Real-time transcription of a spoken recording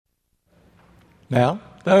now.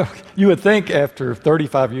 You would think after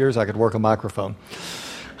 35 years I could work a microphone.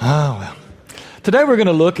 Oh, well. Today we're going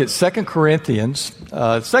to look at 2 Corinthians.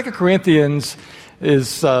 2 Corinthians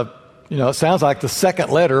is, it sounds like the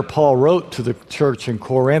second letter Paul wrote to the church in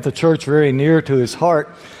Corinth, a church very near to his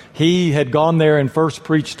heart. He had gone there and first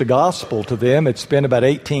preached the gospel to them. It's been about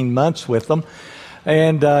 18 months with them.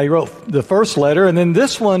 And he wrote the first letter. And then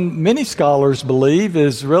this one, many scholars believe,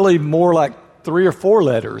 is really more like 3 or 4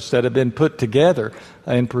 letters that have been put together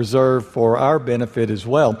and preserved for our benefit as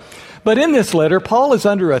well. But in this letter, Paul is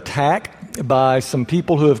under attack by some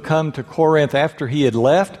people who have come to Corinth after he had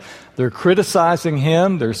left. They're criticizing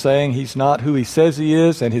him. They're saying he's not who he says he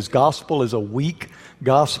is, and his gospel is a weak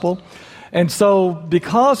gospel. And so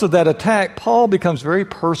because of that attack, Paul becomes very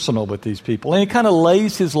personal with these people, and he kind of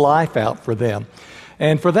lays his life out for them.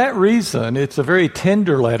 And for that reason, it's a very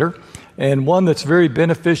tender letter, and one that's very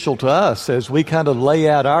beneficial to us as we kind of lay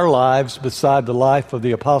out our lives beside the life of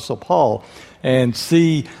the Apostle Paul and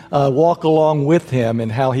walk along with him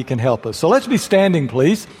and how he can help us. So let's be standing,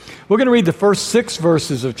 please. We're going to read the first 6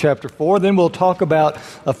 verses of chapter 4, then we'll talk about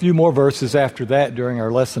a few more verses after that during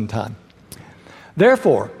our lesson time.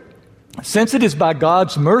 Therefore, since it is by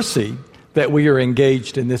God's mercy that we are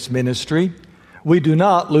engaged in this ministry, we do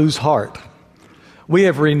not lose heart. We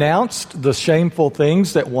have renounced the shameful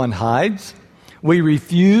things that one hides. We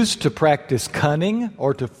refuse to practice cunning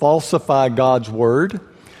or to falsify God's word.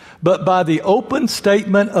 But by the open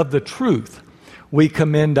statement of the truth, we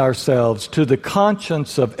commend ourselves to the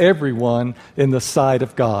conscience of everyone in the sight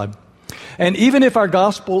of God. And even if our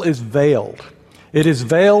gospel is veiled, it is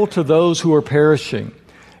veiled to those who are perishing.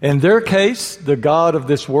 In their case, the God of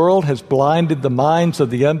this world has blinded the minds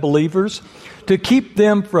of the unbelievers to keep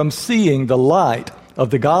them from seeing the light of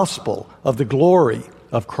the gospel of the glory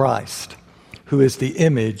of Christ, who is the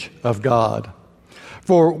image of God.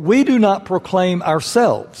 For we do not proclaim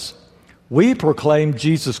ourselves. We proclaim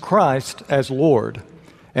Jesus Christ as Lord,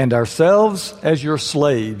 and ourselves as your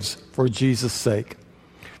slaves for Jesus' sake.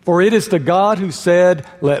 For it is the God who said,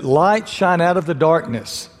 "Let light shine out of the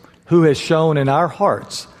darkness," who has shown in our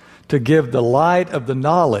hearts to give the light of the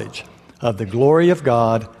knowledge of the glory of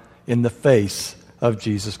God in the face of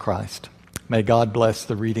Jesus Christ. May God bless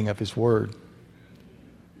the reading of His Word.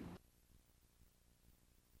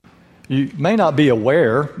 You may not be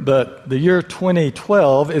aware, but the year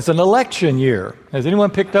 2012 is an election year. Has anyone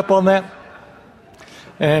picked up on that?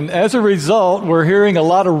 And as a result, we're hearing a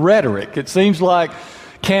lot of rhetoric. It seems like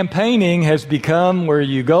campaigning has become where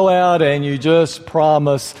you go out and you just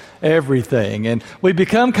promise everything. And we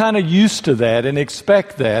become kind of used to that and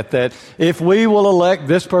expect that if we will elect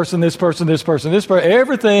this person, this person, this person, this person,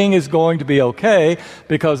 everything is going to be okay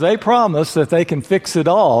because they promise that they can fix it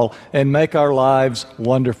all and make our lives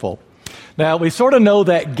wonderful. Now, we sort of know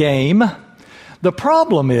that game. The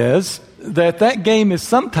problem is that game is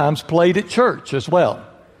sometimes played at church as well.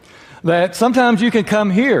 That sometimes you can come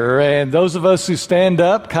here, and those of us who stand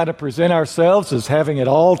up kind of present ourselves as having it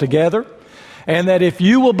all together, and that if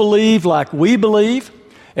you will believe like we believe,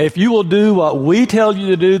 if you will do what we tell you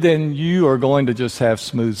to do, then you are going to just have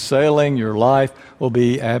smooth sailing. Your life will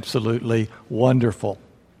be absolutely wonderful.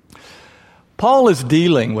 Paul is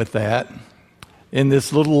dealing with that in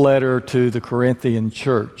this little letter to the Corinthian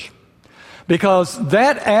church. Because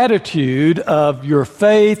that attitude of your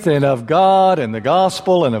faith and of God and the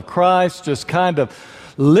gospel and of Christ just kind of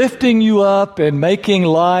lifting you up and making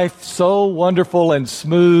life so wonderful and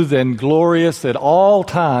smooth and glorious at all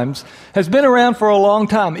times has been around for a long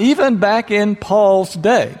time, even back in Paul's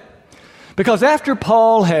day. Because after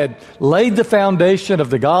Paul had laid the foundation of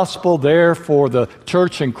the gospel there for the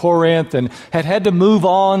church in Corinth and had to move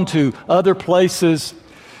on to other places,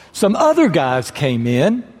 some other guys came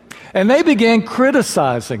in and they began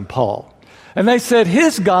criticizing Paul. And they said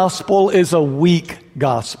his gospel is a weak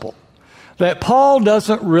gospel, that Paul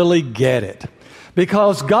doesn't really get it,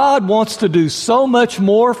 because God wants to do so much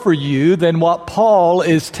more for you than what Paul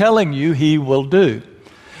is telling you he will do.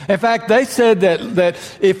 In fact, they said that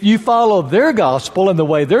if you follow their gospel and the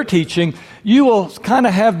way they're teaching, you will kind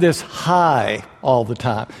of have this high all the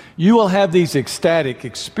time. You will have these ecstatic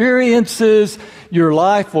experiences. Your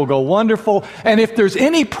life will go wonderful. And if there's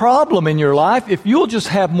any problem in your life, if you'll just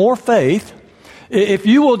have more faith, if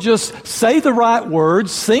you will just say the right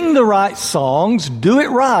words, sing the right songs, do it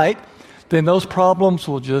right, then those problems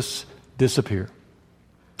will just disappear.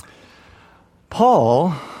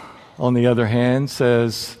 Paul, on the other hand,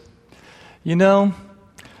 says,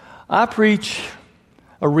 I preach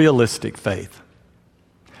a realistic faith.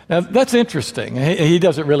 Now, that's interesting. He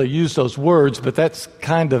doesn't really use those words, but that's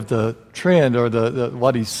kind of the trend or the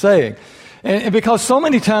what he's saying. And because so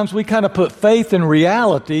many times we kind of put faith and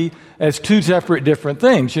reality as two separate different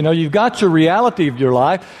things. You know, you've got your reality of your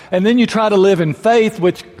life, and then you try to live in faith,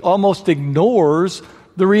 which almost ignores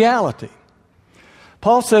the reality.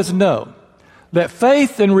 Paul says no, that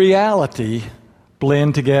faith and reality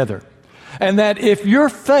blend together. And that if your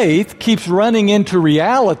faith keeps running into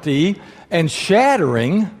reality and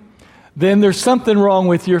shattering, then there's something wrong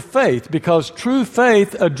with your faith, because true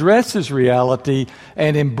faith addresses reality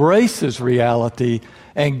and embraces reality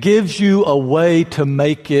and gives you a way to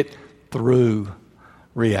make it through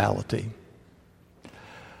reality.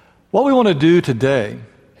 What we want to do today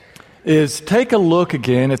is take a look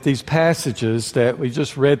again at these passages that we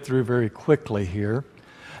just read through very quickly here,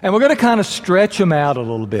 and we're going to kind of stretch them out a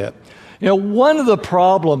little bit. You know, one of the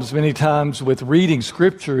problems many times with reading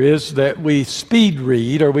Scripture is that we speed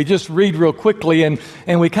read, or we just read real quickly, and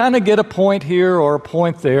we kind of get a point here or a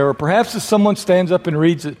point there, or perhaps if someone stands up and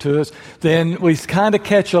reads it to us, then we kind of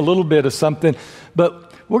catch a little bit of something.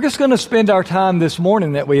 But we're just going to spend our time this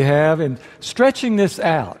morning that we have in stretching this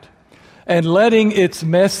out and letting its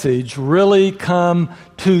message really come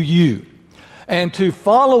to you, and to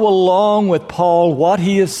follow along with Paul what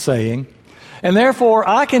he is saying. And therefore,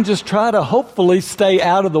 I can just try to hopefully stay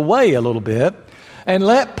out of the way a little bit and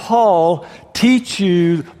let Paul teach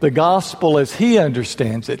you the gospel as he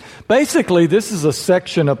understands it. Basically, this is a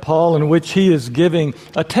section of Paul in which he is giving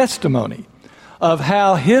a testimony of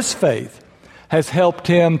how his faith has helped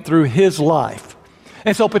him through his life.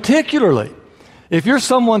 And so particularly, if you're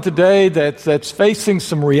someone today that's facing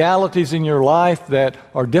some realities in your life that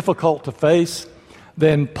are difficult to face,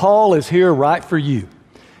 then Paul is here right for you.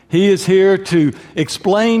 He is here to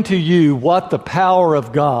explain to you what the power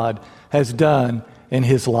of God has done in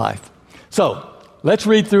his life. So, let's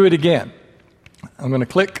read through it again. I'm going to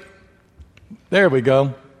click. There we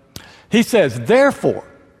go. He says, "Therefore,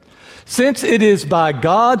 since it is by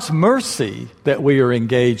God's mercy that we are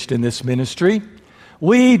engaged in this ministry,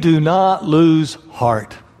 we do not lose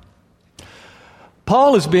heart."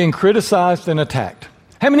 Paul is being criticized and attacked.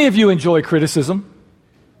 How many of you enjoy criticism?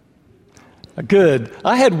 Good.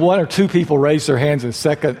 I had one or two people raise their hands in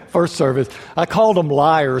first service. I called them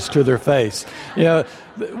liars to their face. You know,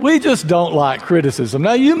 we just don't like criticism.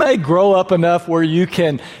 Now, you may grow up enough where you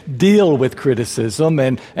can deal with criticism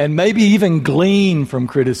and maybe even glean from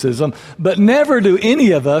criticism, but never do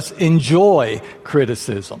any of us enjoy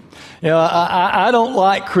criticism. You know, I don't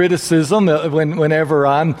like criticism whenever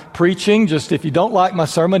I'm preaching. Just if you don't like my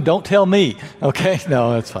sermon, don't tell me. Okay?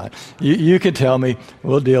 No, that's fine. You can tell me.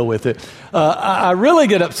 We'll deal with it. I really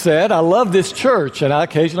get upset. I love this church, and I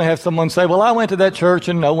occasionally have someone say, "Well, I went to that church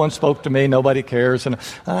and no one spoke to me. Nobody cares." And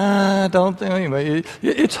I don't. Anyway,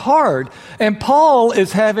 it's hard. And Paul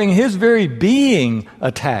is having his very being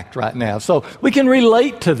attacked right now, so we can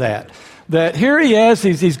relate to that. That here he is,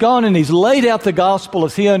 he's gone and he's laid out the gospel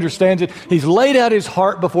as he understands it. He's laid out his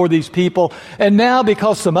heart before these people. And now,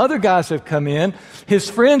 because some other guys have come in, his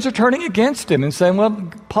friends are turning against him and saying, well,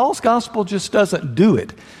 Paul's gospel just doesn't do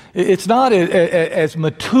it. It's not as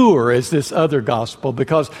mature as this other gospel,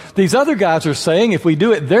 because these other guys are saying if we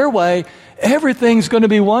do it their way, everything's going to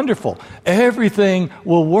be wonderful. Everything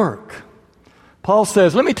will work. Paul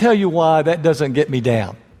says, let me tell you why that doesn't get me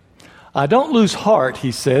down. I don't lose heart,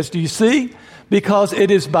 he says. Do you see? Because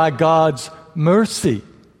it is by God's mercy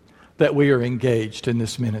that we are engaged in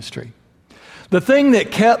this ministry. The thing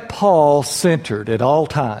that kept Paul centered at all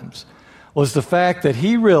times was the fact that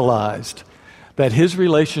he realized that his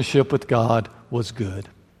relationship with God was good.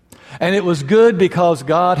 And it was good because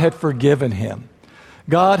God had forgiven him.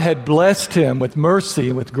 God had blessed him with mercy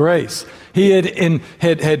and with grace. He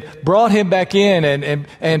had brought him back in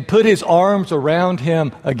and put his arms around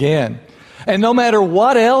him again. And no matter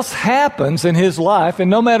what else happens in his life, and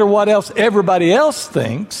no matter what else everybody else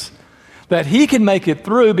thinks, that he can make it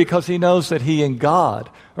through because he knows that he and God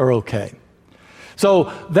are okay.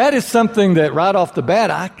 So that is something that right off the bat,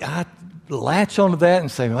 I latch onto that and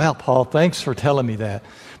say, well, Paul, thanks for telling me that.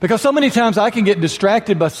 Because so many times I can get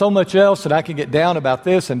distracted by so much else, and I can get down about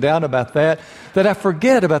this and down about that I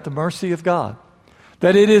forget about the mercy of God.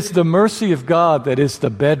 That it is the mercy of God that is the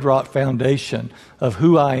bedrock foundation of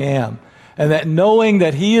who I am. And that knowing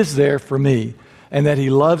that He is there for me and that He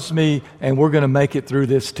loves me and we're going to make it through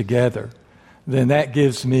this together, then that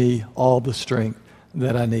gives me all the strength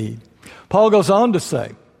that I need. Paul goes on to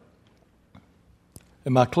say,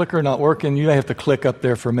 and my clicker not working, you may have to click up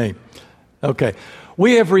there for me. Okay.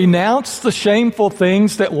 We have renounced the shameful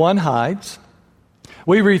things that one hides.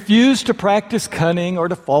 We refuse to practice cunning or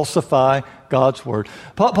to falsify God's word.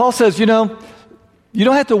 Paul says, you don't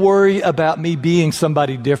have to worry about me being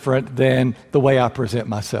somebody different than the way I present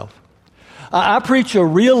myself. I preach a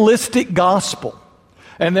realistic gospel,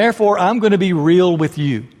 and therefore I'm going to be real with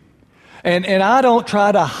you. And I don't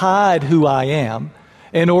try to hide who I am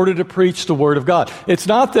in order to preach the Word of God. It's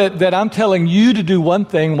not that I'm telling you to do one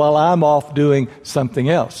thing while I'm off doing something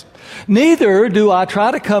else. Neither do I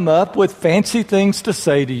try to come up with fancy things to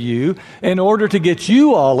say to you in order to get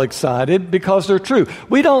you all excited because they're true.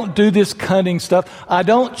 We don't do this cunning stuff. I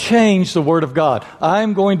don't change the Word of God.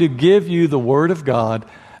 I'm going to give you the Word of God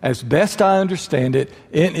as best I understand it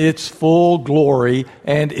in its full glory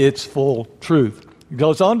and its full truth. It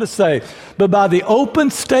goes on to say, but by the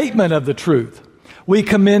open statement of the truth, we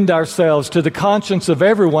commend ourselves to the conscience of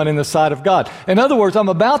everyone in the sight of God. In other words, I'm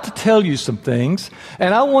about to tell you some things,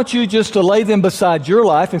 and I want you just to lay them beside your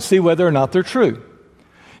life and see whether or not they're true.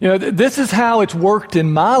 You know, this is how it's worked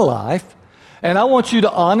in my life, and I want you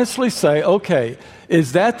to honestly say, okay,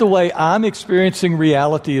 is that the way I'm experiencing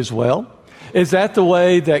reality as well? Is that the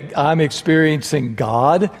way that I'm experiencing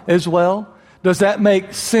God as well? Does that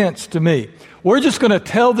make sense to me? We're just going to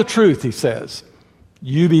tell the truth, he says.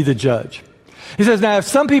 You be the judge. He says, now, if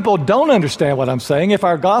some people don't understand what I'm saying, if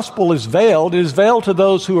our gospel is veiled, it is veiled to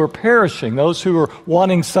those who are perishing, those who are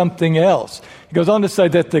wanting something else. He goes on to say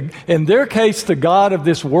that in their case, the God of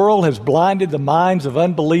this world has blinded the minds of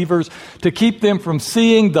unbelievers to keep them from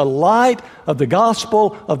seeing the light of the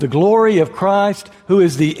gospel of the glory of Christ, who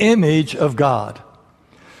is the image of God.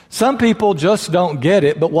 Some people just don't get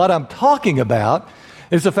it, but what I'm talking about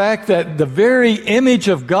is the fact that the very image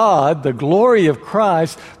of God, the glory of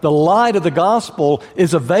Christ, the light of the gospel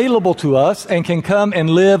is available to us and can come and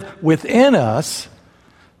live within us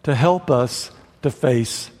to help us to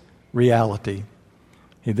face reality.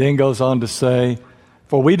 He then goes on to say,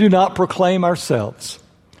 for we do not proclaim ourselves.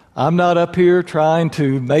 I'm not up here trying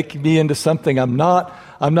to make me into something I'm not.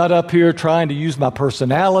 I'm not up here trying to use my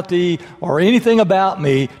personality or anything about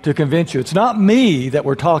me to convince you. It's not me that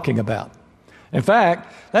we're talking about. In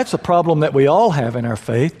fact, that's a problem that we all have in our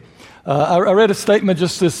faith. I read a statement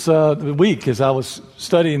just this week as I was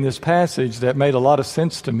studying this passage that made a lot of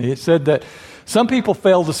sense to me. It said that some people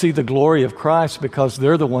fail to see the glory of Christ because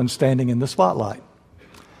they're the ones standing in the spotlight.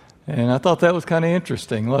 And I thought that was kind of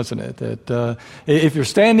interesting, wasn't it? That if you're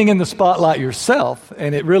standing in the spotlight yourself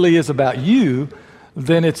and it really is about you,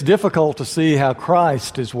 then it's difficult to see how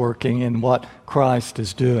Christ is working and what Christ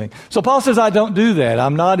is doing. So Paul says, I don't do that.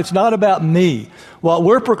 It's not about me. What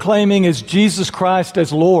we're proclaiming is Jesus Christ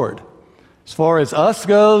as Lord. As far as us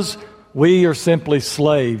goes, we are simply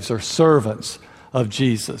slaves or servants of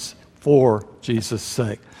Jesus for Jesus'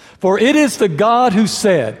 sake. For it is the God who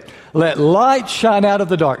said, let light shine out of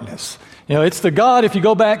the darkness. You know, it's the God, if you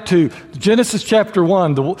go back to Genesis chapter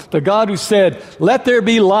 1, the God who said, let there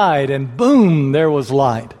be light, and boom, there was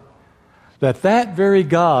light. That very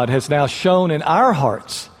God has now shown in our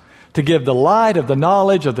hearts to give the light of the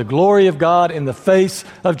knowledge of the glory of God in the face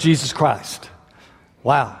of Jesus Christ.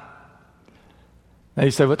 Wow. Now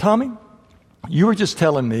you say, well, Tommy, you were just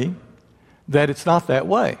telling me that it's not that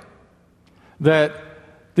way. That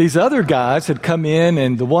these other guys had come in,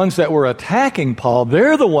 and the ones that were attacking Paul,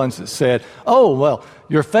 they're the ones that said, oh, well,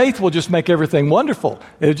 your faith will just make everything wonderful.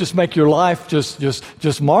 It'll just make your life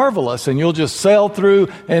just marvelous, and you'll just sail through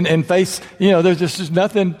and face, there's just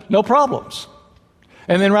nothing, no problems.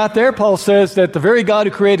 And then right there, Paul says that the very God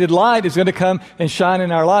who created light is going to come and shine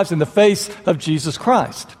in our lives in the face of Jesus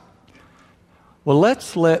Christ. Well,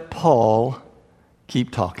 let's let Paul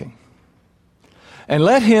keep talking. And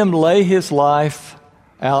let him lay his life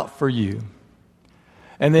out for you.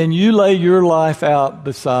 And then you lay your life out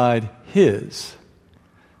beside his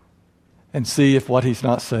and see if what he's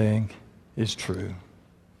not saying is true.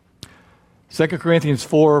 2 Corinthians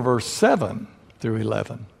 4, verse 7 through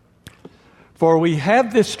 11. For we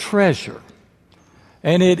have this treasure,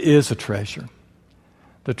 and it is a treasure.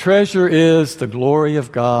 The treasure is the glory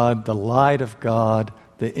of God, the light of God,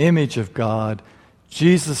 the image of God,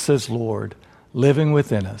 Jesus as Lord, living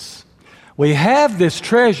within us. We have this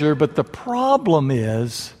treasure, but the problem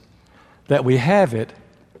is that we have it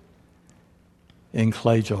in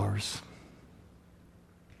clay jars.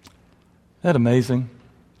 Isn't that amazing?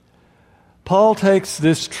 Paul takes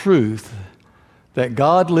this truth that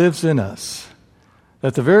God lives in us,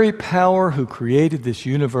 that the very power who created this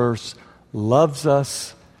universe loves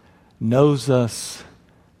us, knows us,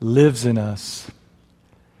 lives in us.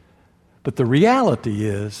 But the reality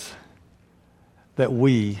is that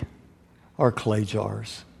we are clay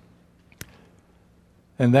jars.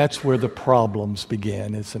 And that's where the problems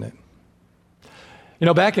begin, isn't it?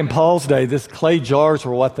 Back in Paul's day, this clay jars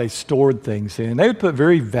were what they stored things in. They would put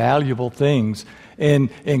very valuable things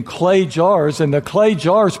in clay jars, and the clay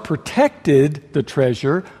jars protected the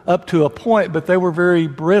treasure up to a point, but they were very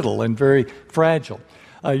brittle and very fragile.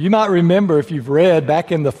 You might remember, if you've read,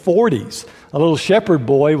 back in the 40s, a little shepherd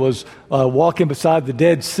boy was walking beside the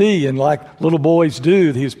Dead Sea, and like little boys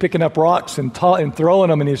do, he was picking up rocks and throwing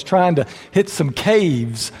them, and he was trying to hit some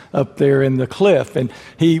caves up there in the cliff. And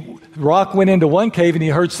rock went into one cave, and he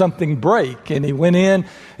heard something break, and he went in,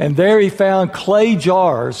 and there he found clay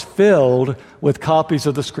jars filled with copies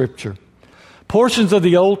of the Scripture. Portions of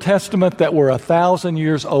the Old Testament that were 1,000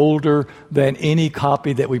 years older than any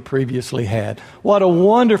copy that we previously had. What a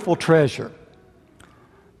wonderful treasure.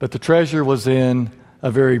 But the treasure was in a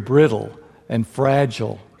very brittle and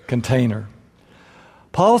fragile container.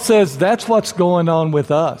 Paul says that's what's going on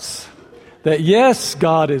with us. That yes,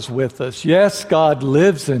 God is with us. Yes, God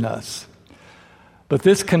lives in us. But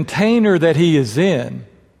this container that he is in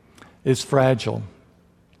is fragile.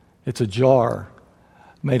 It's a jar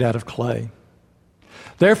made out of clay.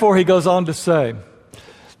 Therefore, he goes on to say,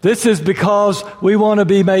 this is because we want to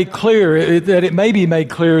be made clear, that it may be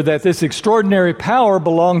made clear that this extraordinary power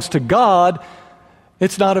belongs to God.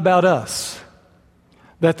 It's not about us.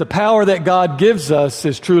 That the power that God gives us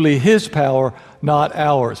is truly his power, not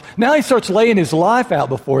ours. Now he starts laying his life out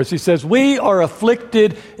before us. He says, we are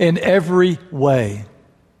afflicted in every way.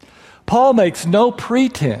 Paul makes no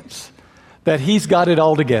pretense that he's got it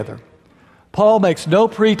all together. Paul makes no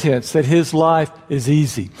pretense that his life is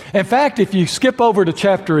easy. In fact, if you skip over to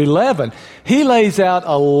chapter 11, he lays out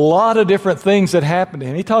a lot of different things that happened to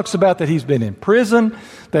him. He talks about that he's been in prison,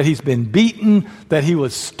 that he's been beaten, that he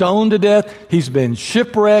was stoned to death, he's been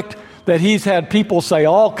shipwrecked, that he's had people say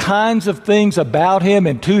all kinds of things about him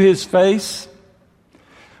and to his face.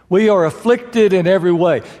 We are afflicted in every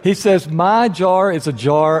way. He says, my jar is a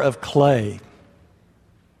jar of clay,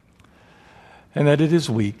 and that it is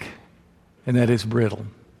weak, and that is brittle.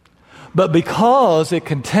 But because it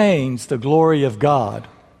contains the glory of God,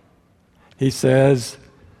 he says,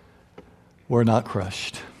 we're not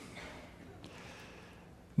crushed.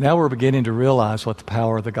 Now we're beginning to realize what the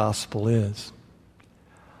power of the gospel is.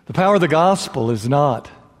 The power of the gospel is not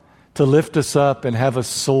to lift us up and have us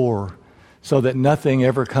soar so that nothing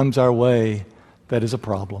ever comes our way that is a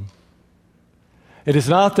problem. It is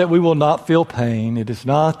not that we will not feel pain. It is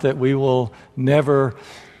not that we will never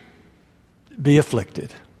be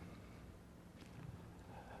afflicted,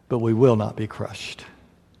 but we will not be crushed.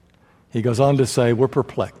 He goes on to say, we're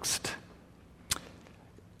perplexed.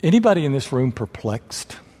 Anybody in this room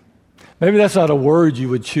perplexed? Maybe that's not a word you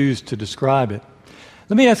would choose to describe it.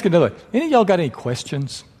 Let me ask another. Any of y'all got any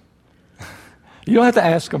questions? You don't have to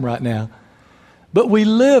ask them right now. But we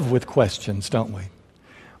live with questions, don't we?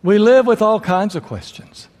 We live with all kinds of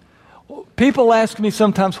questions. People ask me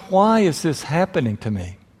sometimes, why is this happening to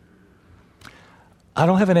me? I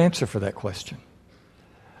don't have an answer for that question.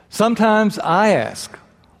 Sometimes I ask,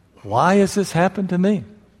 why has this happened to me?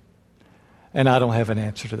 And I don't have an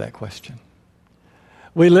answer to that question.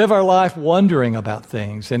 We live our life wondering about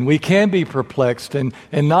things, and we can be perplexed and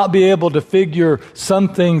not be able to figure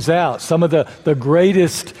some things out, some of the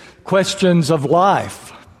greatest questions of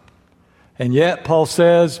life. And yet, Paul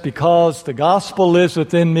says, because the gospel lives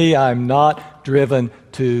within me, I'm not driven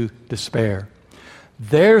to despair.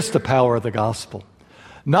 There's the power of the gospel.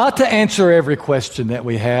 Not to answer every question that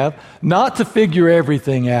we have, not to figure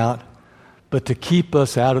everything out, but to keep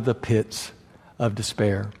us out of the pits of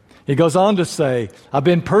despair. He goes on to say, I've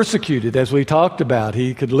been persecuted, as we talked about.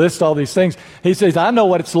 He could list all these things. He says, I know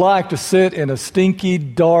what it's like to sit in a stinky,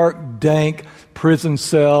 dark, dank prison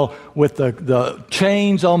cell with the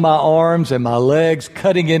chains on my arms and my legs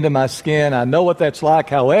cutting into my skin. I know what that's like.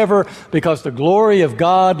 However, because the glory of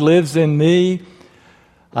God lives in me,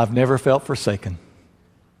 I've never felt forsaken.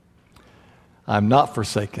 I'm not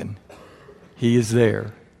forsaken. He is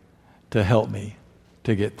there to help me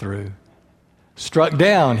to get through. Struck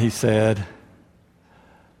down, he said,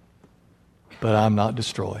 but I'm not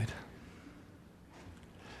destroyed.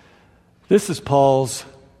 This is Paul's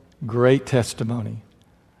great testimony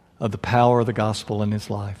of the power of the gospel in his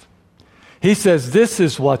life. He says, this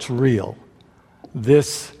is what's real.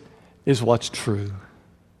 This is what's true.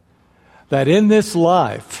 That in this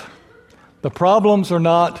life, the problems are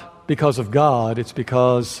not because of God, it's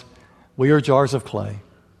because we are jars of clay.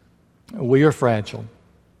 We are fragile.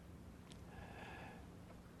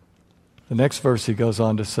 The next verse he goes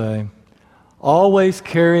on to say, always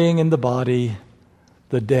carrying in the body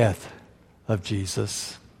the death of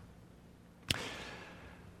Jesus.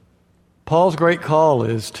 Paul's great call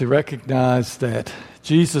is to recognize that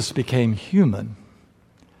Jesus became human,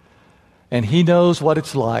 and he knows what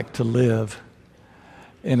it's like to live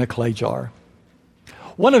in a clay jar.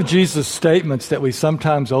 One of Jesus' statements that we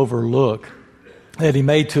sometimes overlook that he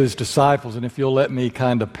made to his disciples, and if you'll let me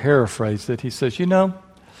kind of paraphrase it, he says,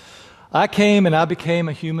 I came and I became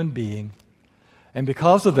a human being, and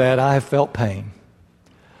because of that, I have felt pain.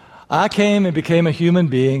 I came and became a human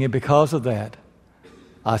being, and because of that,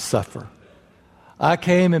 I suffer. I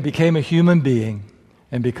came and became a human being,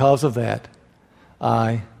 and because of that,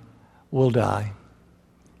 I will die.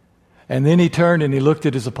 And then he turned and he looked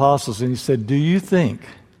at his apostles and he said, do you think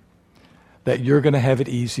that you're going to have it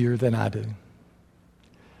easier than I do?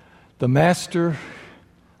 The master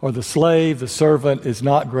or the slave, the servant, is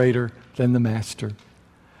not greater than the master.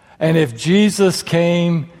 And if Jesus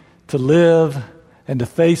came to live and to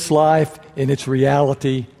face life in its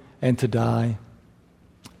reality and to die,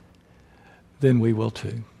 then we will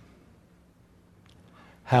too.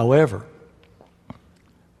 However,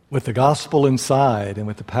 with the gospel inside and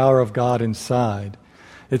with the power of God inside,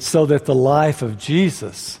 it's so that the life of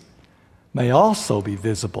Jesus may also be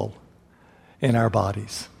visible in our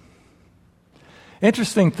bodies.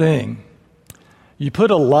 Interesting thing, you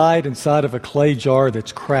put a light inside of a clay jar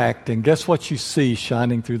that's cracked, and guess what you see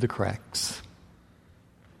shining through the cracks?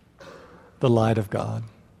 The light of God.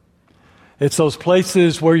 It's those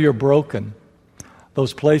places where you're broken,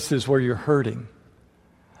 those places where you're hurting,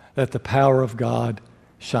 that the power of God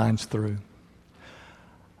shines through.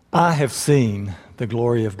 I have seen the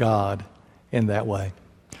glory of God in that way.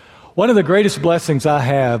 One of the greatest blessings I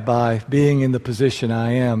have by being in the position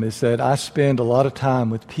I am is that I spend a lot of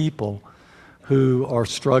time with people who are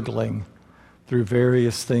struggling through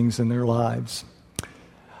various things in their lives.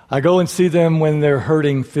 I go and see them when they're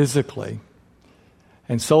hurting physically.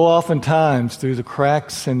 And so oftentimes, through the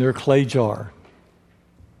cracks in their clay jar,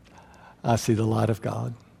 I see the light of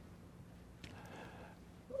God.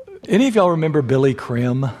 Any of y'all remember Billy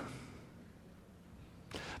Krim?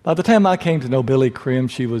 By the time I came to know Billy Krim,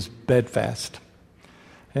 she was bedfast.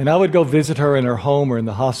 And I would go visit her in her home or in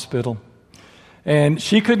the hospital. And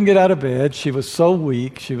she couldn't get out of bed. She was so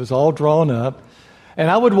weak. She was all drawn up.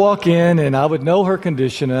 And I would walk in and I would know her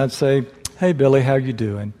condition and I'd say, hey, Billy, how you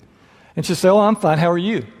doing? And she'd say, oh, I'm fine. How are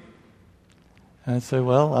you? And I'd say,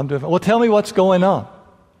 well, I'm doing fine. Well, tell me what's going on.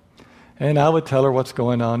 And I would tell her what's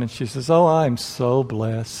going on, and she says, oh, I'm so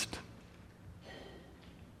blessed.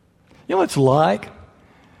 You know what it's like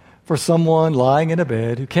for someone lying in a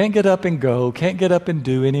bed who can't get up and go, can't get up and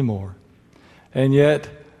do anymore, and yet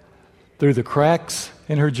through the cracks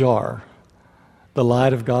in her jar, the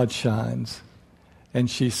light of God shines, and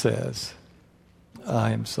she says,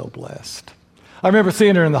 I am so blessed. I remember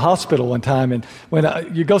seeing her in the hospital one time, and when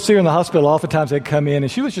you go see her in the hospital, oftentimes they'd come in,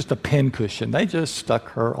 and she was just a pincushion. They just stuck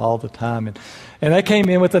her all the time, and they came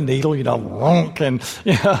in with a needle, wonk, and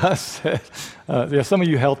I said, some of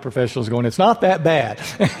you health professionals going, it's not that bad.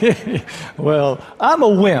 Well, I'm a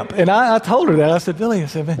wimp, and I told her that. I said, Billy,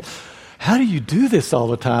 man, how do you do this all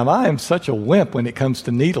the time? I am such a wimp when it comes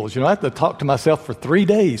to needles. I have to talk to myself for 3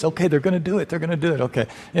 days. Okay, they're going to do it. They're going to do it. Okay,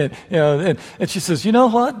 and she says, you know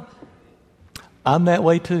what? I'm that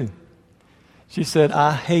way too. She said,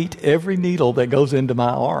 I hate every needle that goes into my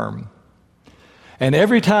arm. And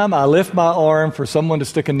every time I lift my arm for someone to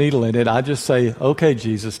stick a needle in it, I just say, okay,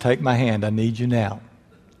 Jesus, take my hand. I need you now.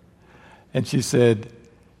 And she said,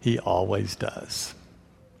 he always does.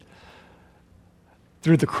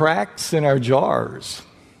 Through the cracks in our jars,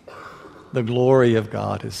 the glory of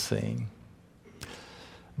God is seen.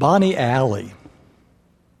 Bonnie Alley.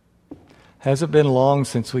 Hasn't been long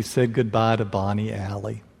since we said goodbye to Bonnie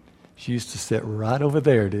Alley. She used to sit right over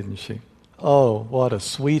there, didn't she? Oh, what a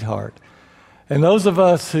sweetheart. And those of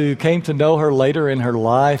us who came to know her later in her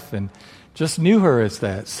life and just knew her as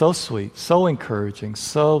that, so sweet, so encouraging,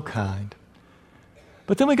 so kind.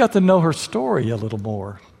 But then we got to know her story a little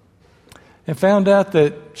more and found out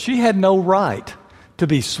that she had no right to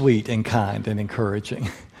be sweet and kind and encouraging.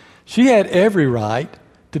 She had every right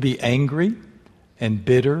to be angry and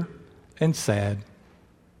bitter and sad.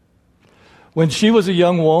 When she was a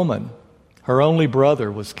young woman, her only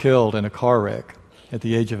brother was killed in a car wreck at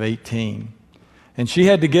the age of 18. And she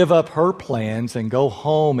had to give up her plans and go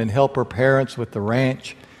home and help her parents with the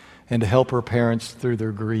ranch and to help her parents through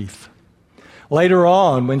their grief. Later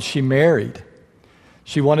on, when she married,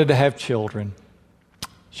 she wanted to have children.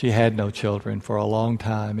 She had no children for a long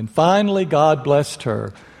time. And finally, God blessed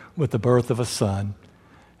her with the birth of a son.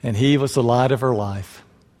 And he was the light of her life.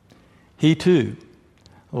 He, too,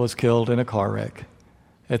 was killed in a car wreck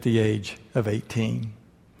at the age of 18.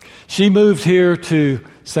 She moved here to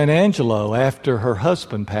San Angelo after her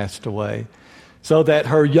husband passed away so that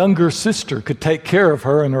her younger sister could take care of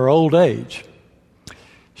her in her old age.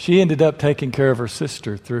 She ended up taking care of her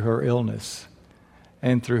sister through her illness.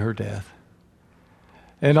 and through her death.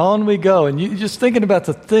 And on we go. And you just thinking about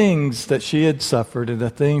the things that she had suffered and the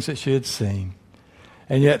things that she had seen.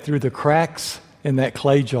 And yet through the cracks in that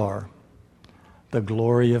clay jar, the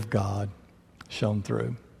glory of God shone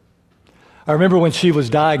through. I remember when she was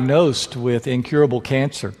diagnosed with incurable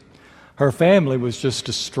cancer, her family was just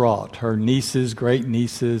distraught. Her nieces, great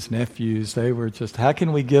nieces, nephews, they were just, how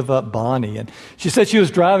can we give up Bonnie? And she said she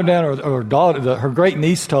was driving down, her daughter, her great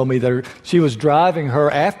niece told me that she was driving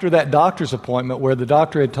her after that doctor's appointment where the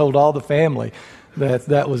doctor had told all the family that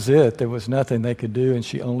that was it. There was nothing they could do, and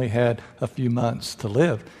she only had a few months to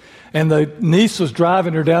live. And the niece was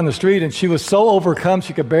driving her down the street, and she was so overcome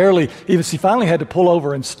she could barely, even she finally had to pull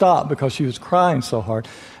over and stop because she was crying so hard.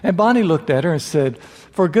 And Bonnie looked at her and said,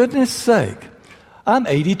 "For goodness sake, I'm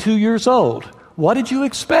 82 years old. What did you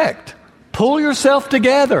expect? Pull yourself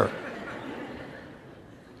together."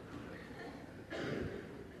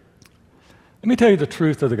 Let me tell you the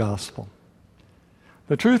truth of the gospel.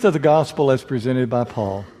 The truth of the gospel as presented by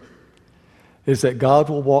Paul is that God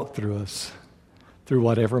will walk through us through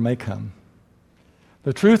whatever may come.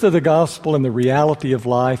 The truth of the gospel and the reality of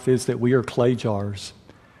life is that we are clay jars,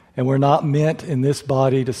 and we're not meant in this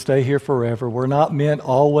body to stay here forever. We're not meant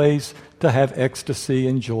always to have ecstasy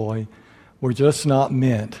and joy. We're just not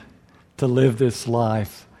meant to live this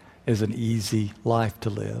life as an easy life to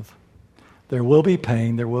live. There will be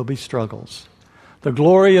pain, there will be struggles. The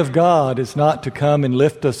glory of God is not to come and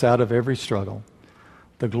lift us out of every struggle.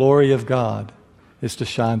 The glory of God is to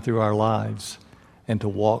shine through our lives and to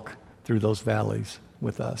walk through those valleys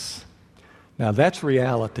with us. Now that's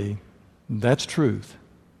reality, that's truth,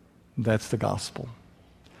 that's the gospel.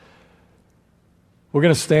 We're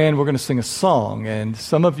going to stand, we're going to sing a song, and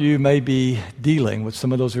some of you may be dealing with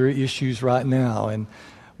some of those very issues right now, and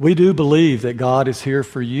we do believe that God is here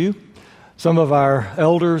for you. Some of our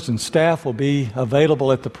elders and staff will be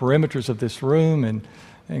available at the perimeters of this room,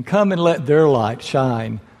 and come and let their light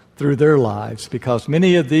shine through their lives, because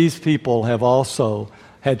many of these people have also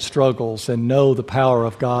had struggles and know the power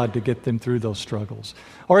of God to get them through those struggles.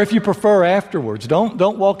 Or if you prefer afterwards, don't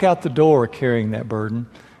walk out the door carrying that burden.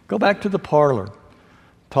 Go back to the parlor.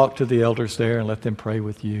 Talk to the elders there and let them pray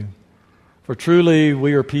with you. For truly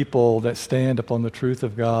we are people that stand upon the truth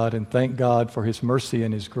of God and thank God for His mercy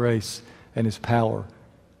and His grace and His power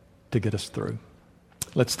to get us through.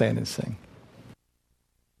 Let's stand and sing.